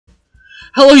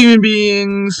Hello human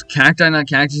beings, Cacti not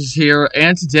Cactuses here,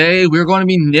 and today we're going to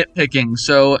be nitpicking.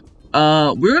 So,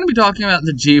 we're going to be talking about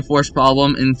the G-force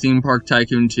problem in Theme Park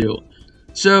Tycoon 2.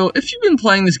 So, if you've been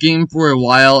playing this game for a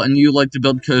while and you like to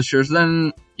build coasters,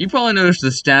 then you probably noticed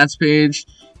the stats page,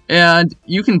 and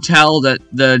you can tell that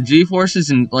the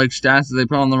G-forces and stats that they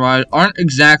put on the ride aren't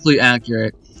exactly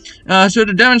accurate. So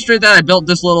to demonstrate that, I built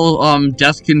this little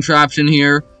death contraption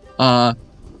here.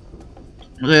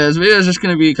 This video is just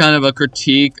going to be kind of a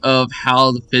critique of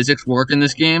how the physics work in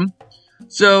this game.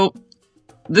 So,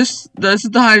 this is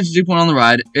the highest G point on the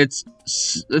ride. It's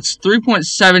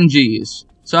 3.7 Gs.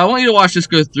 So I want you to watch this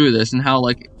go through this and how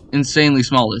insanely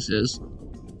small this is.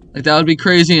 That would be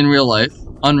crazy in real life,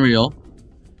 unreal.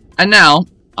 And now,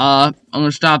 I'm going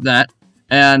to stop that.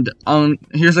 And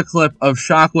here's a clip of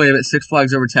Shockwave at Six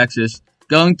Flags Over Texas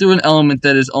going through an element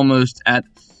that is almost at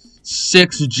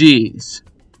 6 Gs.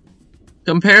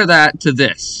 Compare that to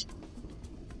this.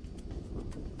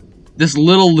 This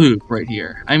little loop right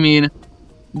here. I mean,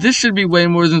 this should be way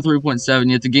more than 3.7,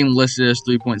 yet the game listed as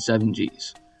 3.7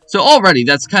 Gs. So already,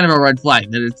 that's kind of a red flag,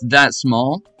 that it's that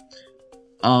small.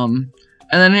 And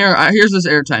then here's this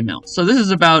airtime hill. So this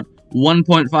is about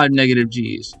 1.5 negative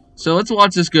Gs. So let's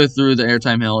watch this go through the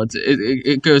airtime hill.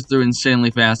 It goes through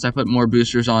insanely fast. I put more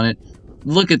boosters on it.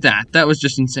 Look at that. That was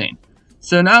just insane.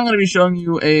 So now I'm going to be showing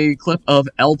you a clip of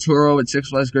El Toro at Six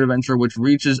Flags Great Adventure, which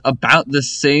reaches about the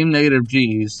same negative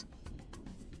Gs.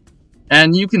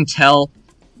 And you can tell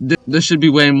this should be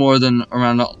way more than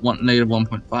around negative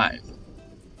 1.5.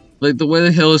 The way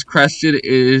the hill is crested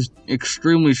is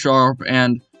extremely sharp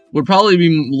and would probably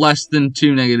be less than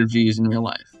 2 negative Gs in real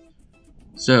life.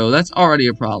 So that's already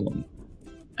a problem.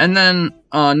 And then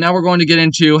now we're going to get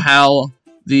into how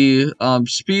the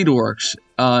speed works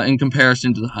in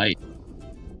comparison to the height.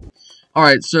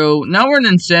 Alright, so now we're in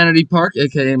Insanity Park,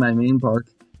 aka my main park,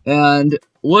 and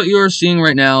what you're seeing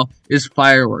right now is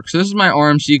fireworks. So this is my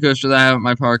RMC coaster that I have at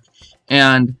my park,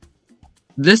 and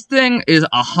this thing is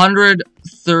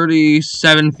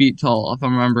 137 feet tall, if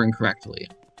I'm remembering correctly.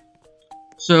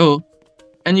 So,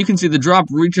 and you can see the drop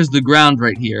reaches the ground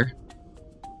right here,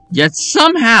 yet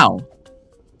somehow,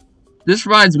 this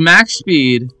ride's max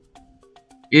speed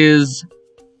is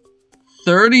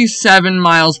 37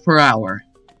 miles per hour.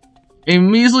 A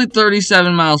measly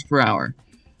 37 miles per hour.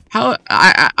 How,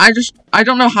 I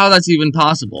don't know how that's even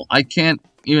possible. I can't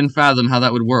even fathom how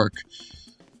that would work.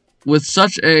 With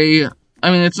such a,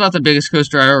 I mean, it's not the biggest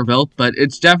coaster I ever built, but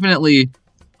it's definitely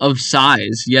of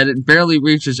size, yet it barely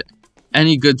reaches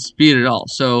any good speed at all.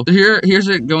 So, here's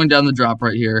it going down the drop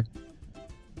right here.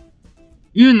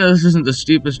 Even though this isn't the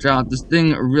steepest drop, this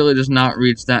thing really does not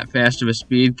reach that fast of a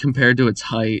speed compared to its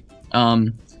height.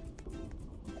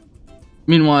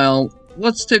 Meanwhile,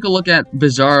 let's take a look at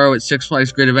Bizarro at Six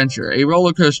Flags Great Adventure, a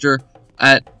roller coaster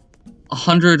at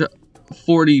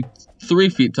 143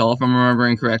 feet tall, if I'm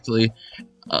remembering correctly,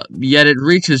 yet it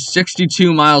reaches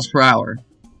 62 miles per hour.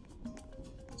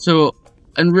 So,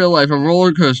 in real life, a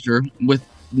roller coaster with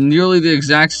nearly the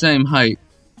exact same height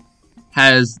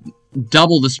has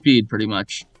double the speed, pretty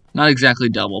much. Not exactly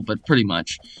double, but pretty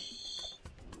much.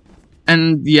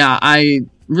 And yeah, I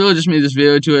really just made this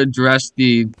video to address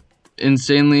the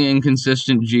insanely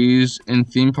inconsistent Gs in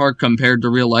theme park compared to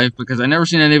real life, because I never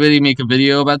seen anybody make a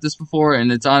video about this before,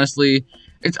 and it's honestly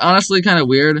kind of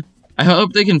weird. I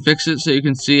hope they can fix it so you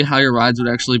can see how your rides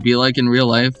would actually be like in real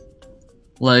life,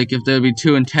 like if they would be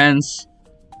too intense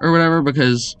or whatever,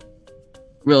 because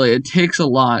really it takes a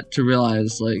lot to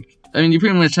realize, I mean, you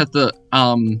pretty much have to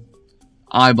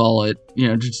eyeball it, you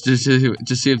know, just to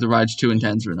see if the ride's too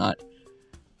intense or not.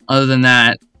 Other than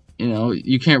that, you know,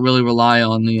 you can't really rely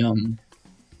on the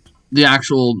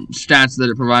actual stats that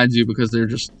it provides you, because they're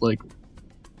just,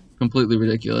 completely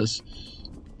ridiculous.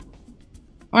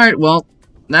 Alright, well,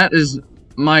 that is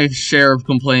my share of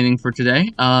complaining for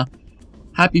today.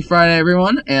 Happy Friday,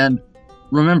 everyone, and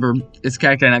remember, it's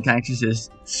Cacti not Cactuses.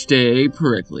 Stay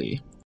prickly.